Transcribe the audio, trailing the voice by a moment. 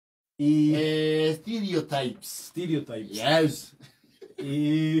Stereotypes. Yes.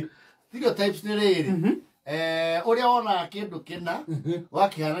 Stereotypes nĩ rĩrĩ. Ũrĩa wona kĩndũ kĩna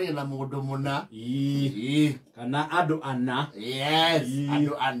wakĩharania na mũndũ mũna. Kana andũ ana. Yes,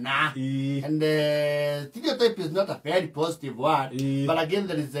 andũ ana. And stereotype is not a very positive word, but again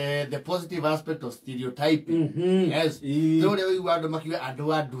there is the positive aspect of stereotyping. Yes. Ũrĩa wĩigua andũ makiuga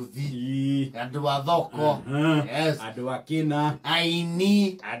andũ a nduthi, andũ a thoko. Yes. Andũ a kĩna.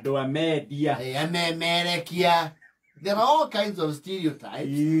 Aini. Andũ a media. Amemerekia. There are all kinds of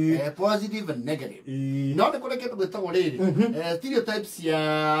stereotypes, positive and negative. No nĩ kũrĩ kĩndũ gwĩtagwo rĩrĩ, stereotypes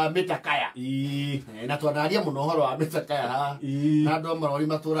ya mĩtakaya. Na twanaria mũno ũhoro wa mĩtakaya na andũ amarori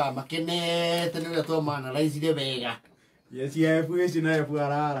matũraga makenete nĩ ũrĩa twamanalyzire wega. Yes, yeah, fuishi na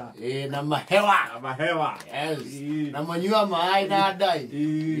fuarara. Na mahewa. Mahewa. Yes. Na manyua maĩ na ndai.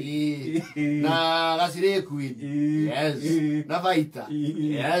 Na gacire queen. Yes. Na vaita.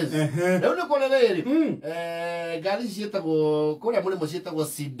 Yes. Rĩu nĩ kũrĩ rĩrĩ. Ngari ciĩtagwo kũrĩa mũrĩmo ciĩtagwo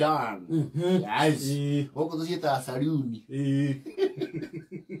sedan. Yes. Gũkũ tũciĩtaga saloon.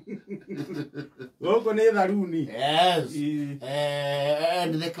 Gũkũ nĩ tharuni. Yes.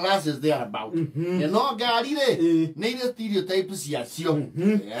 And the classes they are about. No ngari rĩ nĩ irĩ stereotypes yacio.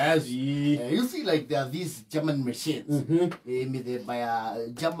 Yes. You see like there are these German machines. Made by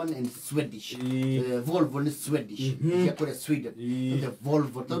German and Swedish. Volvo is Swedish. Yakore Sweden. The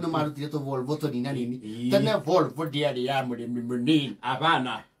Volvo. Tano marutire to Volvo to nina nini. Tana Volvo dia dia muri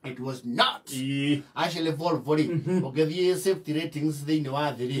Havana. It was not. Actually, Volvo. Okay, the safety ratings they know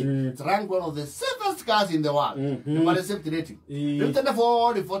are there. It's ranked one of the safest cars in the world. The safety rating. You tell the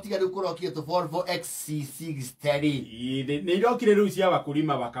 40 Kuroki to Volvo XC630. They don't kill Rusia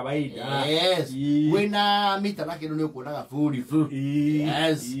Wakurima Wakawaida. Yes. When I meet a lucky no food.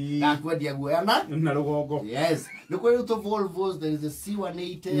 Yes. That's what you're going. Yes. Look at the Volvos. There is the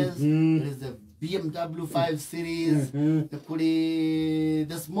C180s. There is the BMW 5 Series,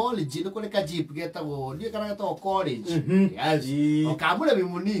 the small jeep, the jeep get a word, you can get a college. Yes, or Kabula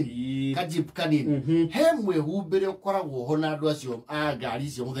Muni, Kajip Canin. Hem we who be a Kora Honadwasium,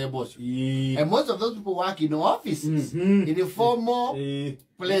 Garis, your their boss. And most of those people work in offices, in the formal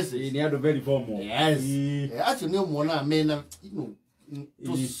places. In the very formal. Yes, as you know, Mona, men,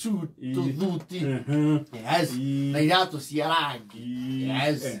 to suit, to duty. Yes, they have to see a lag.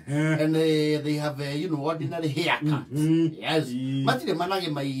 Yes, and they have ordinary haircuts. Yes, but the manage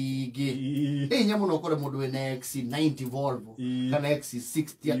my gay. Hey, Yamono Koromodo an XC90 Volvo, an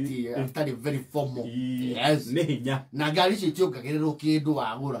XC60 study very formal. Yes, Nagarishi took a little kid do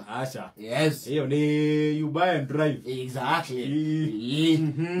Agura. Asha. Yes, you buy and drive. Exactly.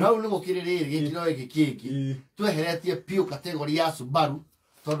 No, no, get like a cake. To a heretic pure category as Subaru.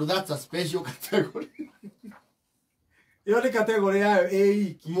 So that's a special category. You're the category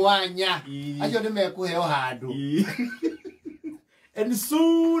A. Mwanya. I should make a hard. And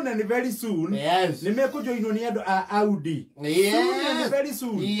soon and very soon. Yes. They make a join on Audi. Yes. Soon and very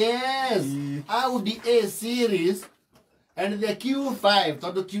soon. Yes. Audi A series. And the Q5,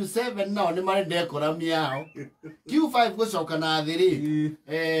 to the Q7 now, the money there could meow. Q5 was so can I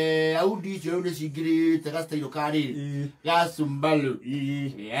Audi Jonas great, the rest of your car. Yes, Sumbalu.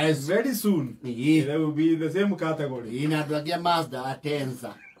 Yes, very soon. There will be the same category. In a Dragia Mazda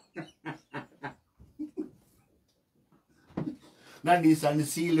Atenza. That is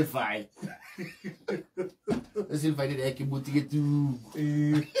unsealify. Let's invite the Ekibuti too.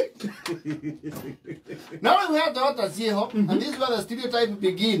 Now we have the other zero, and this is where the stereotype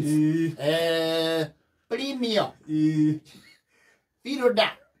begins. Premium. Firoda.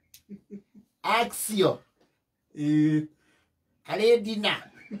 Axio. Kaledina.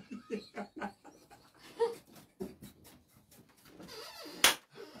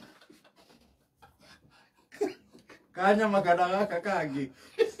 Kanyama kadaka kagi.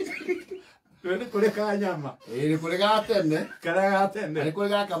 Tuende kule kanyama. Ni kule gatene. Kala gatene. Ni kule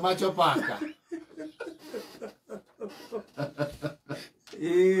kamacho paka.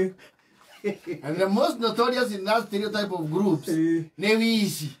 And the most notorious in that stereotype of groups,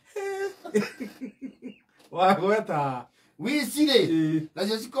 Newishi. Wagweta. Wishi de. Na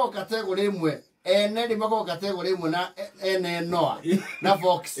jisiko category mwe. Ene di mako category mwe na ene noa. Na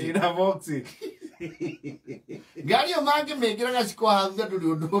Voxy. Na Voxy. Gari mangĩkĩra gaciko hathutha ndũrĩ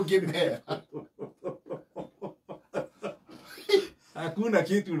ũndũ ũngĩmera. Hakuna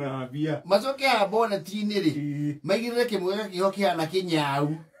kitu naambia. Macoke ya bonet-inĩ rĩ maigĩrĩre kĩmwega kĩho kĩhana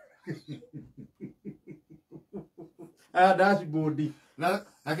kĩnyau. Dashboard. Na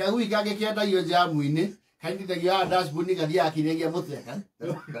kagui kangĩ kĩendagio jamu-inĩ kaindithagio dashboard gathiaga kĩnyagia mũtwe.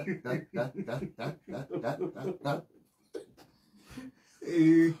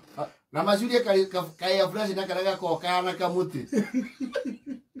 na macuria kaya flash na karaga koka na kamuti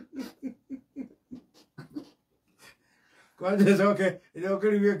kwanje coke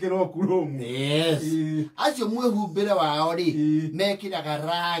riwe kiroku rumu yes acio mwehumbire wao ri mekiraga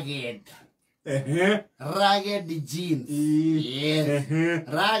ragged jeans yes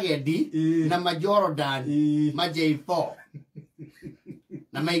ragged na majordan ma J4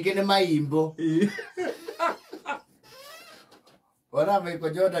 na maingĩ nĩ maimbo ora meko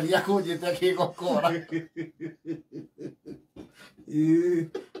Jordan ya kũnjĩte kĩgokora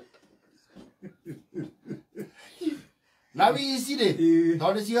na wici rĩ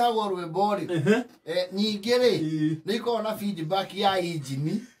tondũ ciagwo rwĩmbo rĩ nyingĩ rĩ nĩ ikoragwo na feedback ya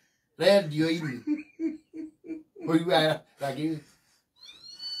engine radio-inĩ ũigua ragi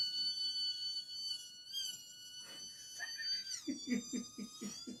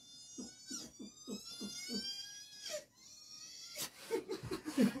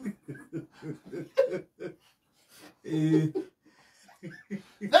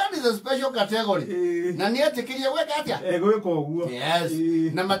that is a special category na nĩ etĩkĩrie gwĩka atĩa gwĩka ũguo yes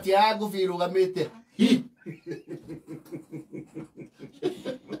na matiaga ngũbia irũgamĩte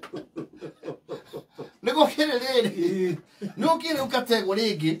nĩ gũkĩrĩ rĩrĩ nĩ ũkĩrĩ rĩu category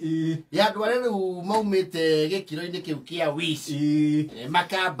ĩngĩ ya andũ arĩa rĩu maumĩte gĩkĩro-inĩ kĩu kĩa wish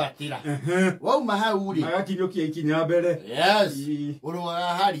makambatĩra wauma hau rĩ magakinyũkia ikinya mbere yes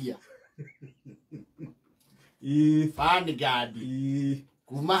ũrũgaga haria vanguard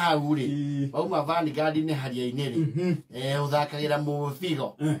kuma hau rĩ wauma vanguard nĩ haria-inĩ rĩ ũthakagĩra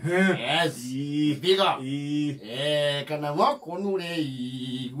mũbigo yes bigo kana gũkũ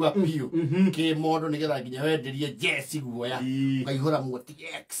ũreigua biũ kĩmondo nĩgetha nginya wenderie jesi guoya ũkaihũra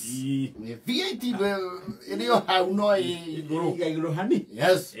mũtx V8 ĩrĩ o hau no igũrũ hani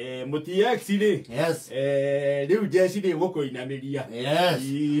yes mũtx rĩ yes rĩu jesi nĩ gũkũinamĩria yes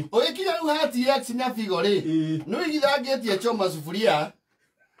ũgĩkinya rĩu ha tx na bigo rĩ nĩ wĩgithangĩtie choma sufuria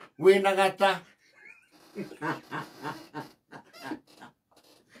wĩna gata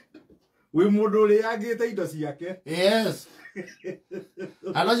wĩ mũndũ ũrĩangĩte indo ciake yes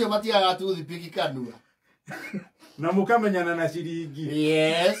andũ acio matiaga tũthipiki kanua na mũkamenyana na ciringi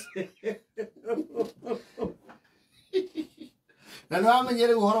yes na nĩ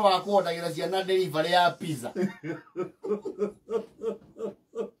wamenyere ũhoro wa kũondagĩra ciana delivery ya pizza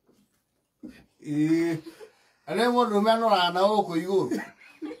nĩ mũndũ ũrũme anoraga na gũkũ igũrũ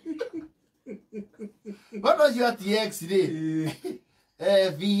What was your TX today?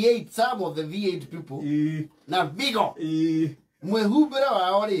 V8, some of the V8 people. Na bigo. Mwehubera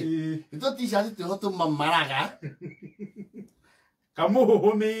wa ori. Ito t-shirt to hoto mamaraga.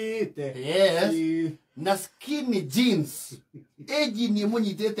 Kamuhumite. Yes. Na skinny jeans. Eji ni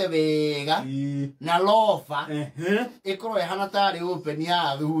munyitete wega. Na lofa. Ekoro ehana tari open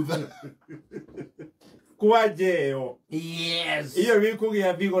ya thutha. Kwajeo. Yes. Iyo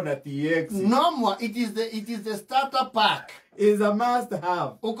wikugia bigo na TX. No more. It is the starter pack. Is a must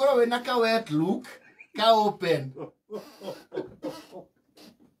have. Ukoro we naka wet look. Ka open.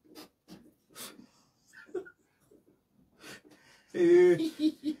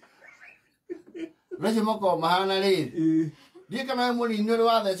 Rese moko mahana le. Dia kana mo ni nyoro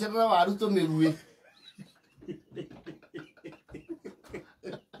wa thece ra waru to merue.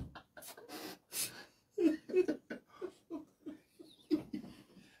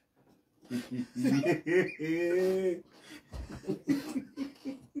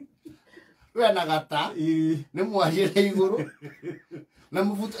 We na gata ni mwajire iguru na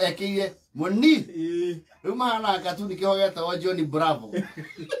mufuto ekiye moni uma na gatu ni kihogeta wa Johnny Bravo.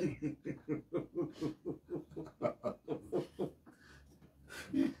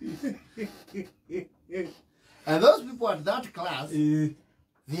 And those people at that class,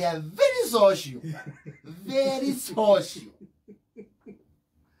 they are very social. Very social.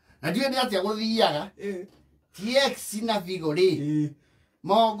 Na ndiye ati aguthiaga TX na vigore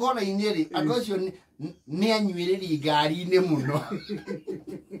mogora inere andu acio ni anyuiriri ngari-ini muno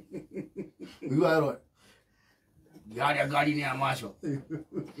uiwaro ngari ni amasho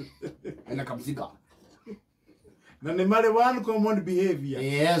ena kamsika na ni mari one common behavior.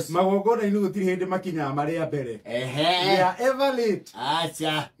 Yes. Magogora inu gutiri hindi makinya mari ya mbere. They are ever late.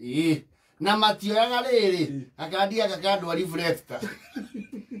 Acha na matioyaga riri akandia kakandwa reflector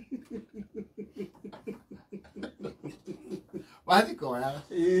Wadi kora.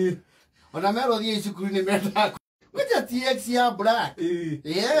 Ona mero thie icukuru ni menda. Kuja TX ya black.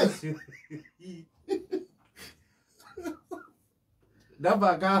 Yes.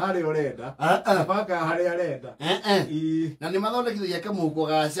 Ndabaka hari urenda. Ndabaka hari arenda. Na ni mathondekithia kamuko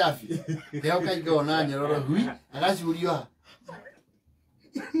ga cabi. Theo kaingona nyororo hui agacurio ha.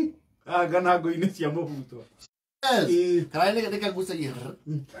 Kana ngo-inĩ cia mũbuto. Yes. Kana nĩ gĩtheka gucagia.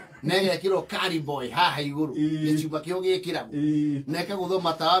 Nega kiro carry boy haha igũrũ. Gĩcuma kĩo gĩkĩragwo. Neka gũthoma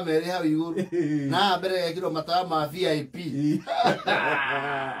matawa merĩ hau igũrũ. Na mbere gĩkĩrwo matawa ma VIP.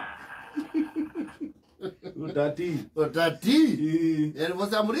 Utati. And for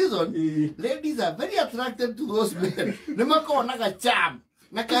some reason, ladies are very attracted to those men. Nĩmakonaga charm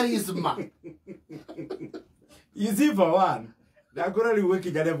na charisma. Easy for one. Ndakora riu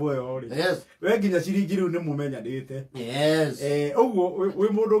gwikinya level yo ri. Yes. We nginya ciringi riu nimumenyanite. Yes. Uguo wi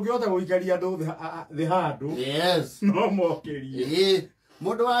mundu ungihota guikaria andu thi handu. Yes. No mokerie.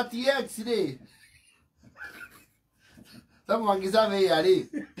 Mundu wa TX ri. Tamu mangizabe ya ri.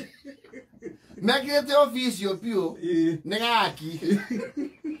 Mekirete officio pio. Nĩ gaki.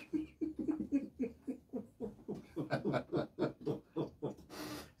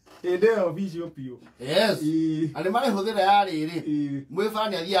 Ende officio pio. Yes. Ani mari huthira ya riri.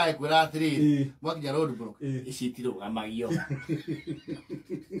 Mwifani athiaga kwira atiriri. Mwakinya road block. Icitirũgamagio.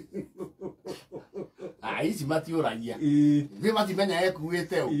 Ici matiũragia. Nĩ matimenya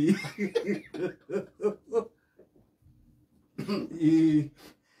ekuĩte ũ.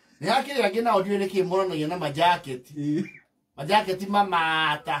 Nĩ hakĩrĩ angĩ nao ndiũĩ nĩkĩ moranagia na majaketi. Majaketi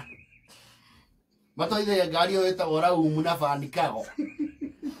mamata. Matoithagia ngari ĩyo ĩtagwo raumu na banikago.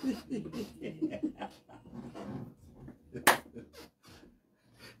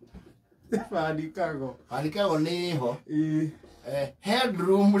 Banikago nĩ ho.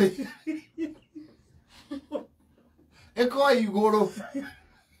 Headroom rĩ. Ĩko igũrũ.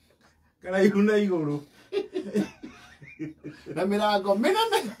 Karaihu na igũrũ. Na mirango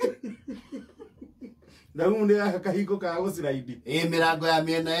minene. Na mundu ya kahingo ka guciraidi. Mirango ya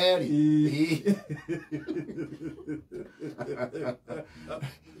miena eri.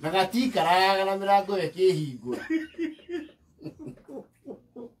 Na gatikaraga na mirango ĩkĩhingũra.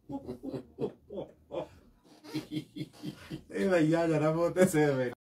 Ĩba inyanya na bote 7.